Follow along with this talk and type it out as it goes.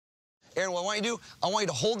Aaron, what I want you to do, I want you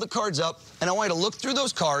to hold the cards up, and I want you to look through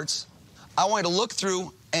those cards. I want you to look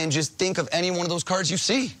through and just think of any one of those cards you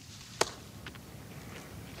see.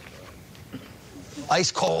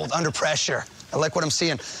 Ice cold, under pressure. I like what I'm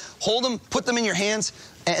seeing. Hold them, put them in your hands,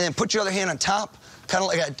 and then put your other hand on top, kind of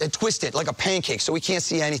like twist it, like a pancake, so we can't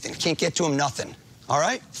see anything. Can't get to them, nothing. All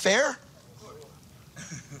right? Fair?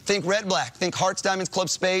 Think red, black. Think hearts, diamonds,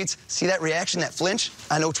 clubs, spades. See that reaction, that flinch?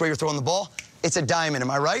 I know which way you're throwing the ball. It's a diamond,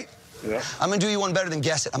 am I right? Yeah. I'm gonna do you one better than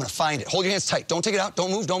guess it. I'm gonna find it. Hold your hands tight. Don't take it out. Don't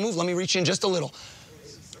move. Don't move. Let me reach in just a little.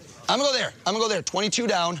 I'm gonna go there. I'm gonna go there. 22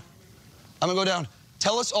 down. I'm gonna go down.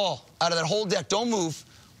 Tell us all, out of that whole deck, don't move,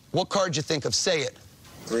 what card you think of. Say it.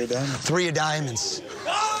 3 of diamonds. 3 of diamonds.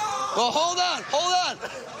 Well, hold on. Hold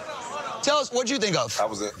on. Tell us, what'd you think of? I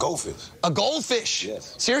was a goldfish. A goldfish?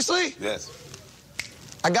 Yes. Seriously? Yes.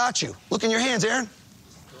 I got you. Look in your hands, Aaron.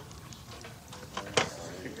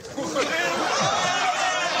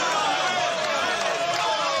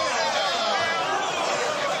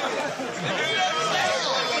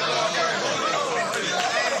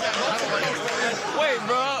 Wait,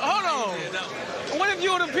 bro, hold on. What if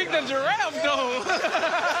you would have picked a giraffe, though?